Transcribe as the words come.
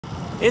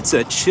It's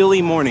a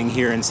chilly morning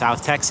here in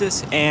South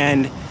Texas,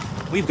 and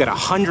we've got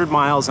 100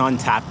 miles on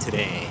tap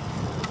today.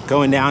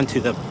 Going down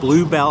to the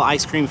Bluebell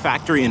Ice Cream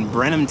Factory in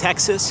Brenham,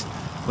 Texas,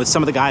 with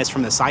some of the guys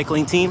from the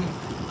cycling team.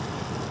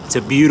 It's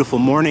a beautiful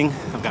morning.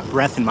 I've got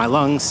breath in my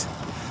lungs,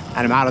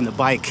 and I'm out on the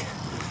bike.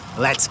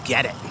 Let's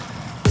get it.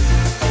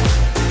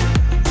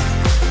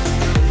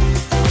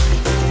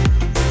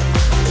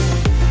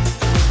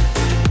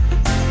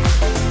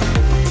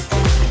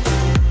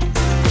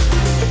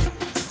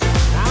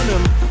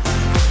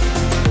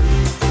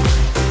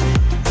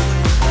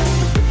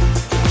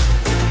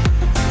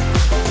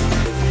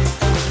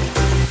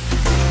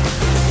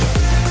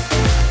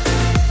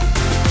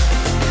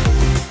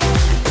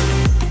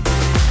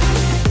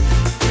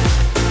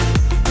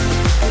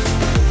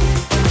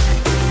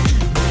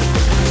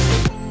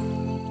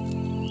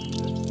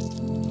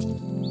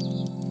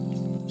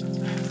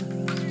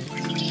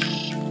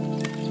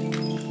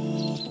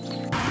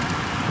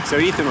 So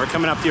Ethan, we're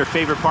coming up to your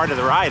favorite part of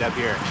the ride up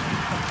here.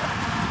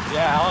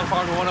 Yeah, Allen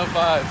Farm to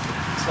 105.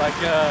 It's like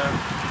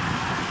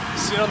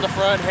sit on the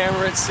front,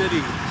 hammer it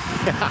city.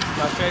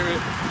 My favorite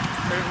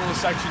little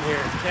section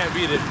here. Can't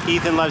beat it.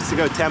 Ethan loves to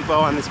go tempo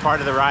on this part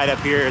of the ride up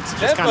here. It's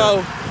just kind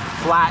of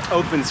flat,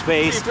 open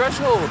space. Hey,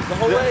 threshold the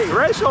whole way.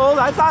 Threshold?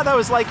 I thought that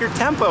was like your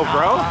tempo,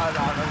 bro. No,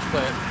 just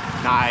playing.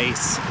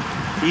 Nice.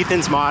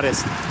 Ethan's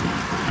modest.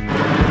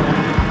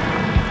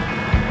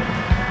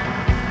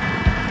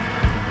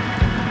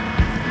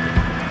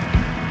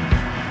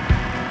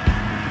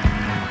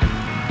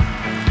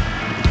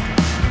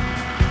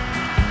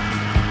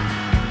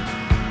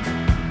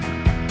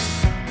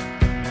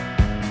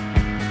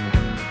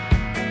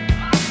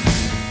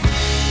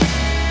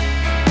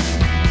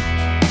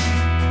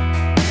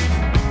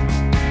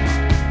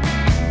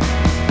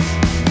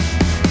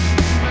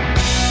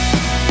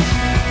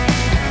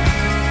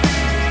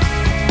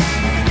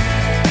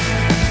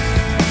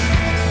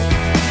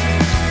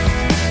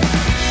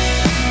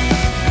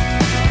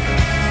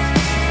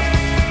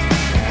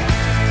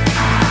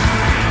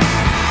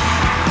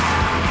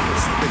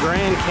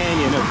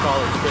 Canyon of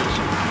College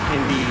Station,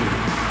 indeed.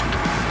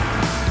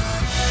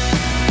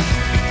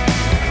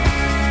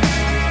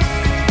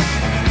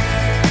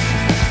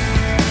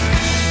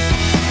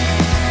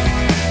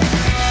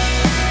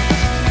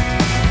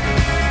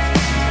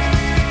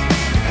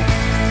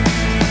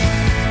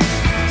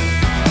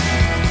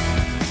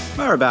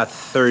 We're about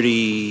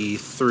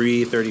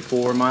 33,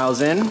 34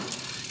 miles in.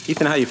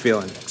 Ethan, how you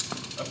feeling?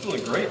 I'm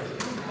feeling great.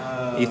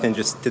 Ethan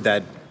just did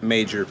that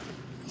major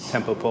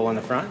tempo pull on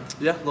the front.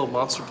 Yeah, a little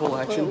monster pull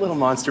action. A little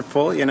monster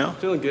pull, you know.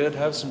 Feeling good.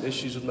 Have some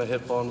issues with my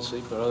hip falling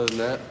asleep, but other than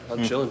that,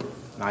 I'm chilling.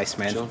 Nice,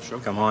 man. Chilling, sure.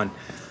 Come on.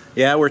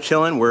 Yeah, we're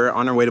chilling. We're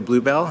on our way to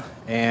Bluebell,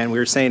 and we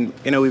were saying,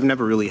 you know, we've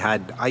never really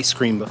had ice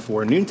cream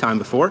before, noontime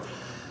before,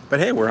 but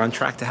hey, we're on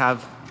track to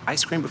have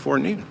ice cream before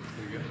noon.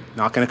 There you go.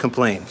 Not gonna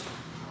complain.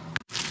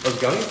 Those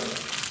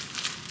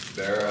gummies?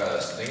 They're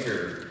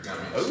Stinger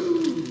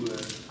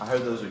gummies. Oh, I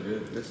heard those are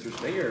good. Mr.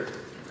 Stinger.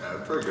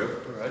 Yeah, pretty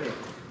good. Alrighty.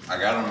 I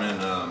got them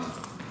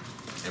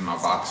in my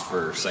box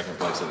for second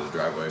place at the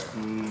driveway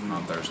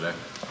on Thursday.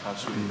 How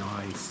sweet.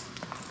 Nice.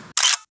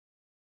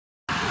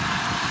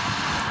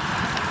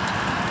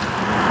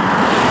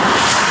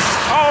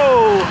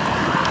 Oh!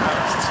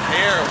 That's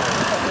terrible.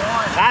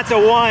 That's a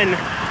one.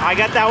 I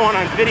got that one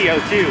on video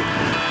too.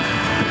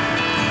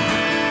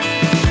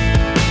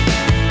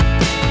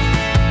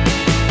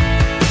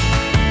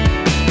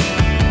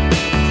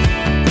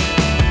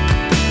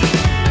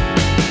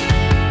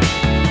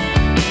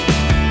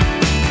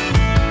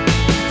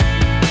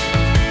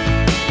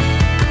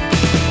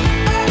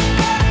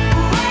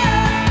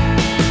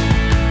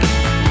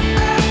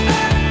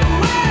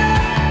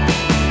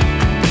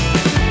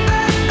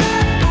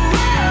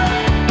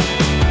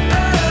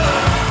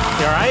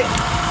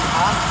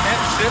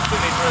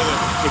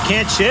 You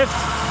can't shift?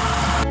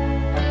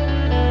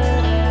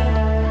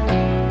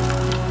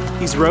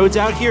 These roads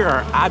out here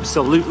are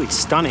absolutely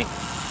stunning.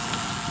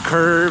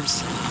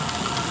 Curves,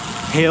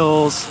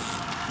 hills,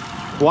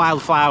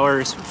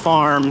 wildflowers,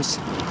 farms,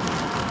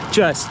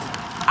 just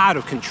out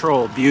of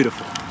control,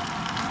 beautiful.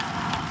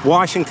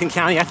 Washington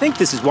County, I think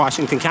this is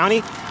Washington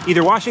County,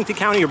 either Washington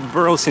County or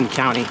Burleson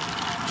County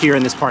here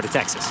in this part of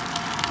Texas.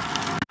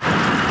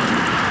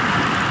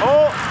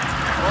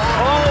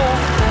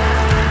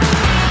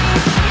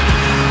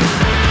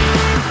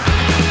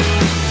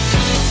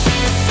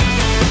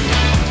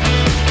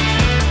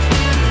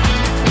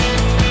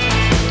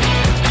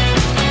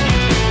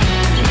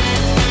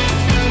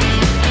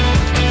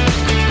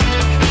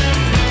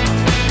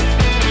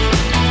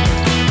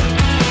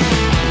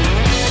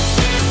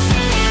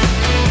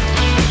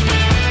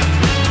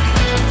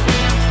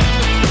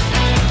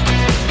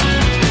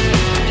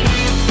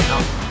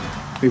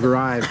 We've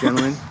arrived,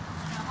 gentlemen.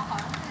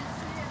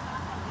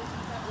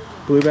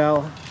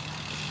 Bluebell,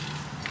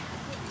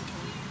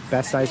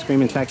 best ice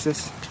cream in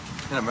Texas.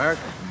 In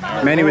America.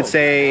 Many would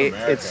say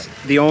it's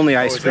the only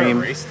ice cream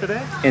race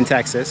today? in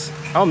Texas.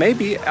 Oh,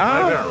 maybe.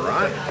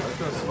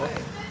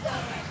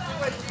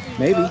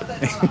 Maybe.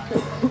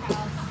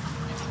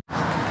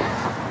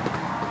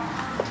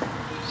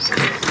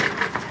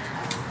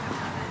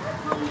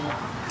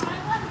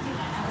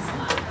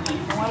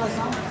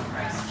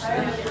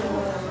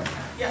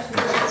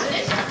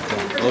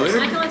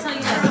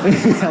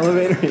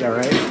 Elevator? Yeah,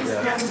 right?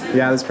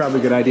 Yeah, that's probably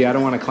a good idea. I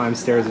don't want to climb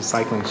stairs with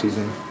cycling shoes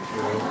in.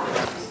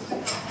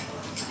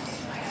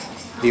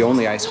 The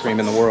only ice cream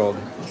in the world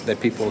that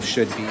people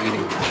should be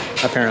eating,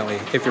 apparently,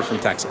 if you're from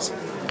Texas.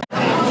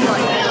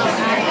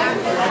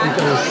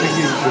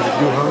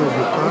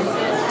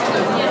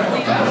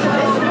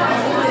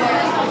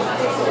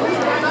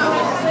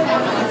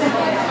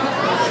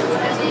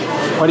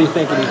 What do you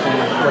think of these things?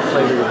 What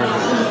flavor you think?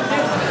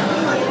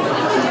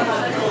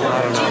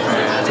 I don't know,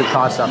 man. It's a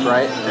toss-up,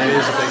 right? It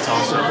is a big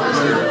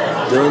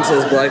toss-up. Dylan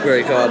says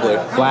blackberry cobbler.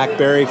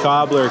 Blackberry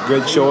cobbler,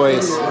 good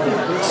choice.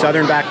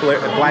 Southern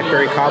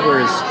blackberry cobbler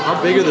is...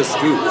 How big are the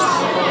scoops?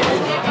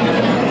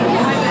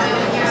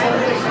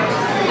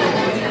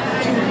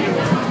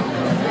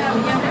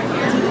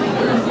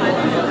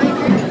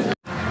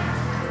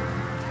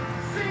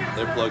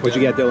 What'd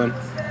you get, Dylan?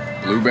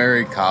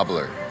 Blueberry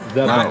cobbler.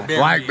 The No,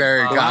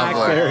 blackberry cobbler.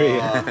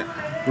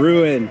 Blackberry.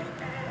 Ruined.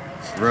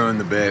 Ruined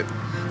the bit.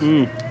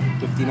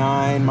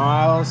 59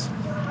 miles.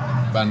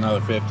 About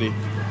another 50.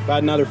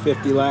 About another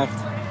 50 left.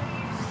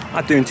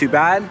 Not doing too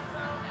bad.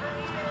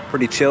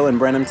 Pretty chill in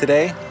Brenham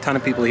today. Ton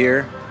of people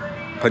here.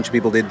 A bunch of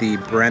people did the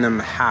Brenham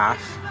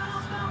half.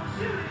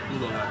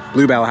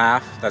 Bluebell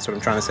half. That's what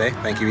I'm trying to say.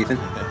 Thank you, Ethan.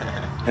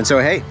 And so,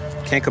 hey,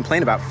 can't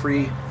complain about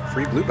free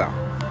Bluebell.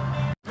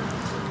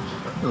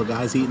 Little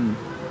guy's eating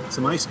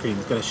some ice cream.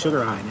 He's got a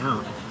sugar high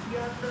now.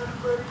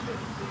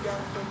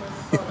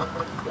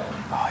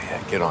 Oh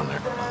yeah, get on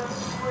there.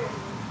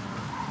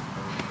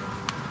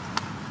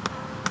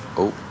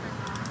 Oh,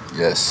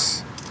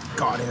 yes.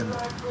 Got him.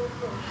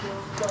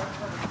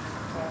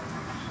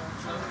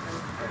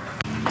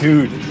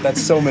 Dude,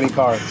 that's so many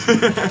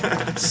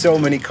carbs. So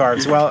many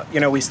carbs. Well, you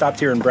know, we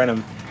stopped here in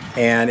Brenham,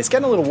 and it's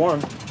getting a little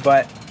warm,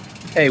 but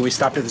hey, we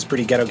stopped at this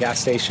pretty ghetto gas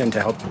station to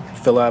help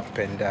fill up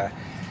and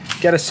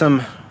get us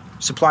some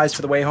supplies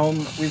for the way home.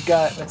 We've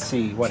got, let's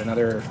see, what,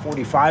 another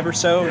 45 or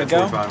so to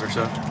go? 45 or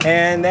so.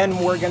 And then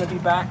we're going to be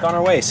back on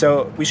our way.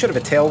 So we should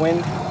have a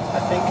tailwind, I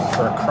think,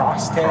 for a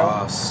cross tail.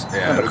 Cross. Yeah,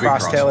 Kind of a it'll be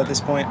cross tail cross. at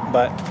this point.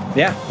 But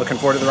yeah, looking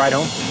forward to the ride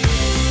home.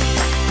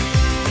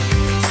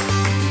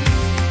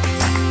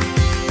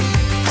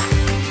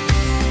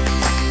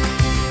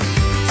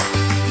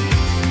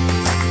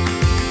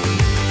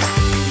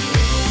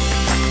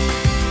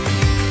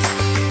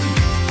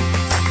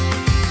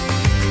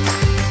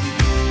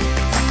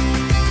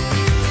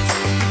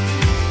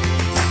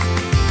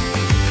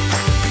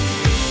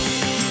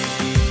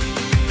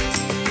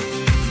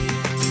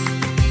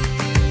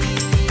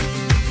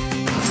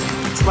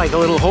 Like a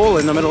little hole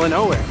in the middle of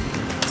nowhere.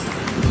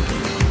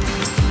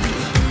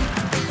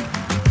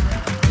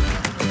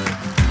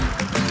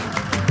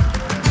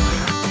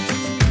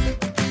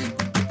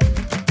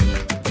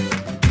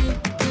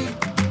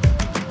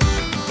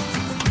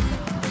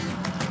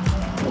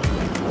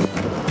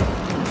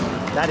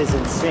 That is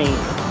insane.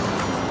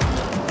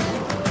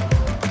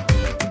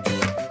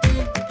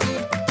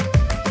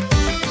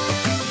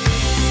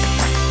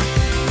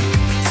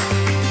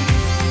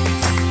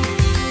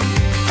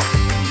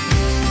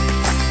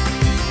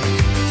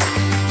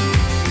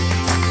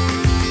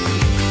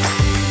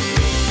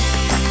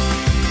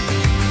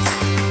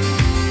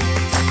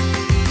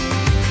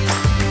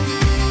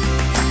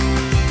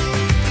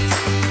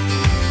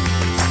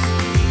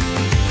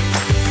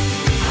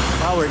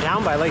 We're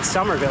down by Lake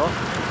Somerville,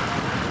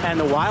 and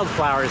the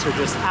wildflowers are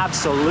just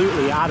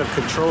absolutely out of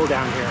control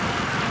down here.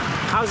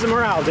 How's the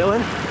morale, Dylan?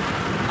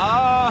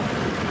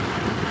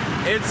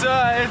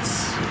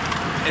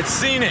 It's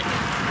scenic.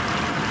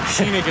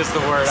 Scenic is the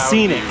word I would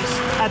Scenic. use.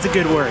 That's a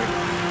good word.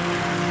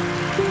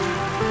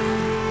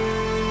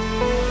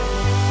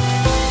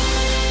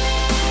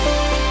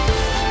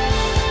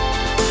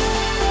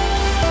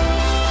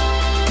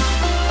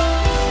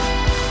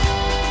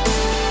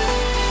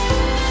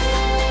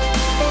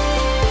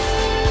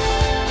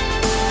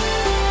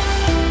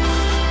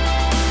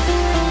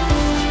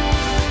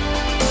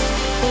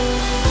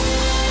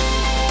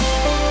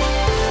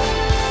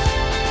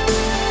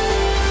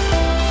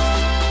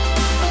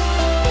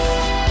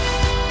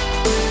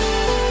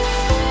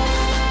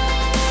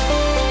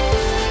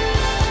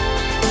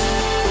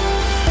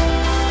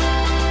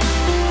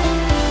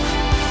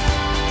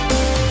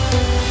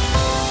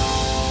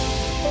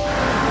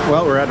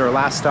 Well, we're at our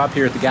last stop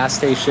here at the gas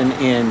station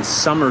in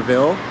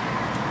Somerville,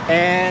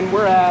 and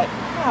we're at,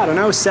 I don't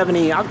know,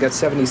 70, I've got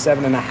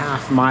 77 and a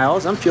half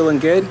miles. I'm feeling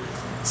good.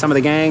 Some of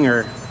the gang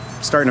are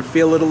starting to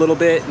feel it a little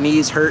bit,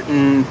 knees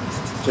hurting,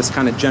 just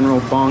kind of general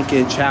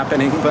bonkage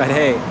happening, but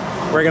hey,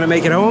 we're gonna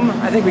make it home.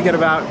 I think we got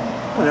about,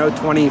 I don't know,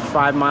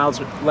 25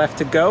 miles left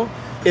to go.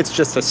 It's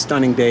just a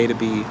stunning day to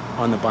be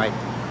on the bike.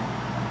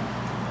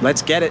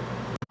 Let's get it.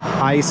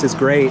 Ice is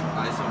great.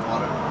 Ice and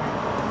water.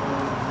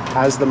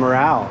 How's the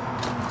morale?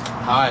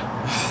 Hi.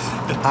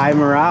 High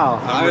morale.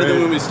 Higher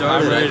than when we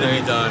started. I'm ready to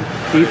be done.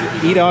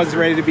 E-Dog's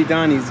ready to be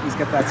done. He's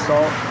got that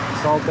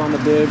salt on the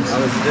bibs.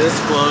 I was this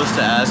close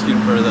to asking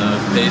for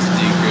the pace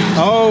decrease.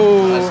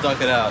 Oh! I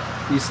stuck it out.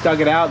 You stuck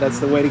it out. That's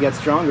the way to get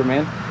stronger,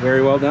 man.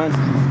 Very well done.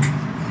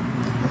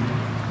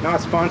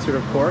 Not sponsored,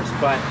 of course,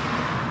 but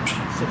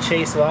It's a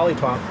Chase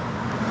lollipop.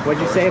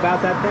 What'd you say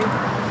about that thing?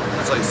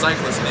 It's like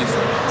cyclist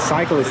diesel.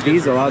 Cyclist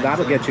diesel. Oh,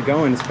 that'll get you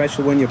going,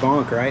 especially when you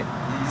bonk, right?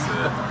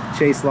 That's it.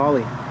 Chase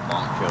lolly.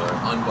 Bonk killer.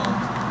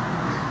 Unbumped.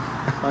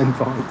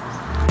 Unbonked.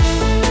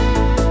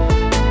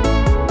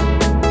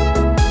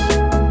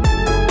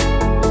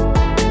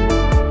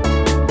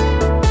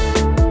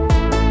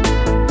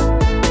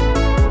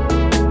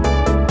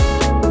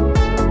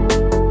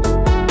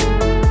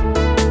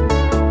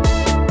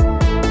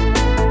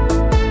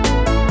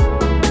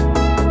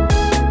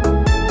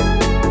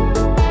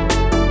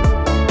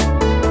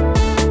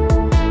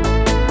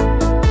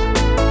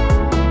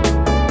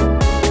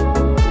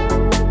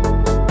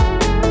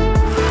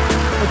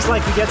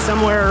 Like you get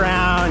somewhere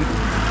around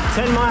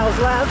 10 miles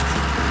left.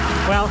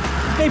 Well,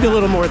 maybe a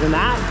little more than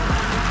that.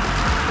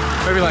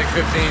 Maybe like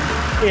 15.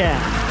 Yeah.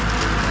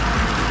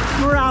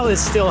 Morale is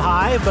still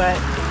high, but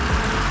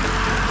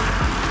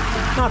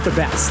not the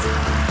best.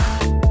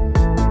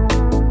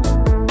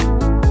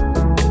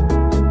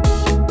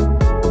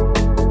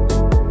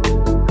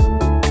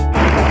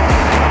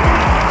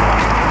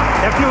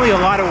 Definitely a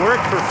lot of work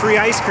for free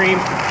ice cream,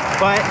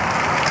 but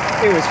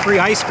it was free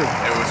ice cream.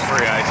 It was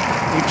free ice cream.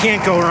 You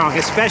can't go wrong,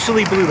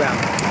 especially Bluebell.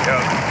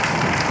 Yep.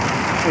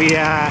 We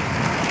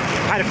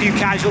had a few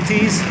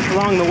casualties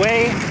along the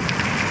way,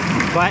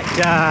 but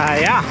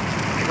yeah,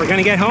 we're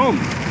gonna get home.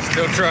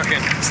 Still trucking.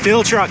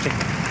 Still trucking.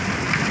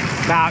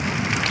 About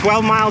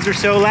 12 miles or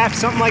so left,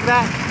 something like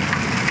that.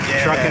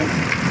 Yeah. Trucking.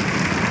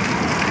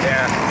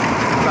 Yeah,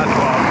 about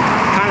 12.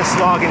 Kind of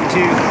slogging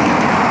too.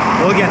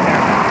 We'll get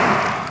there.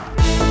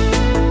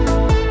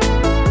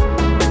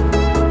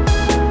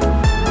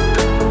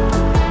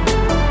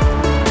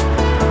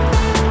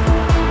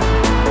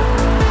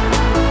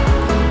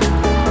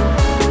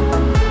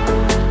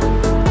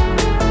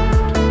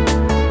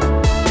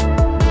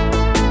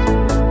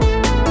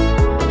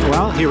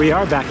 Here we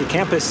are back at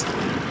campus.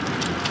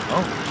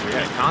 Oh, we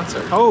had a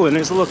concert. Oh, and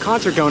there's a little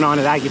concert going on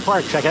at Aggie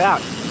Park. Check it out.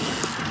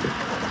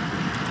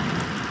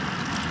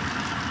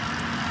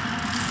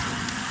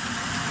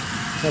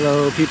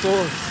 Hello,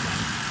 people.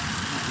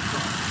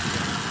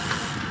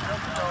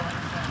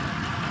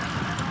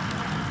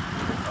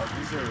 Oh,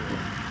 these are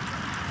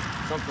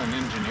something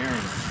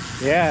engineering.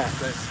 Yeah.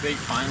 That state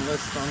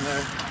finalist on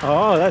there.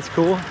 Oh, that's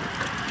cool.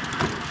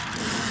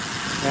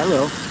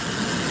 Hello.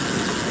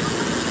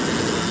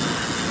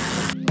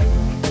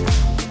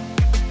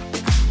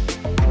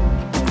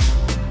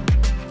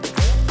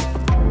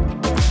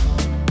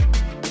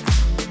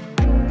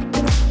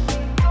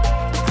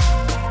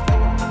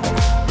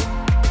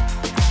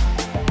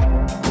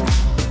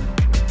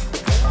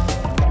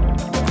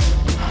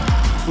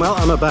 Well,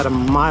 I'm about a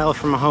mile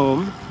from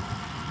home.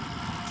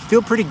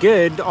 Feel pretty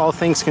good, all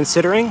things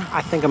considering.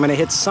 I think I'm gonna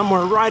hit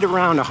somewhere right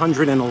around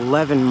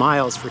 111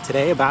 miles for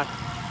today, about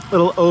a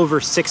little over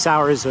 6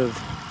 hours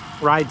of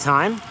ride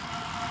time.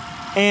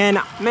 And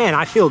man,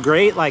 I feel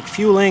great, like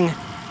fueling,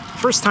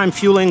 first time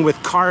fueling with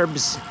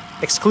carbs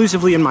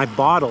exclusively in my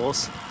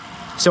bottles.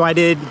 So I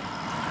did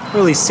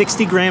really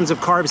 60 grams of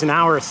carbs an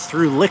hour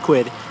through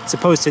liquid, as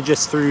opposed to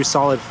just through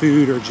solid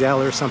food or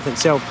gel or something.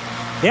 So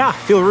yeah,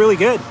 feel really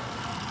good.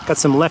 Got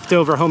some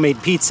leftover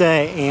homemade pizza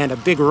and a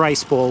big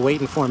rice bowl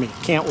waiting for me.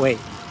 Can't wait.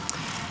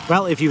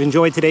 Well, if you've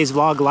enjoyed today's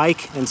vlog,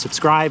 like and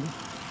subscribe,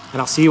 and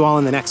I'll see you all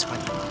in the next one.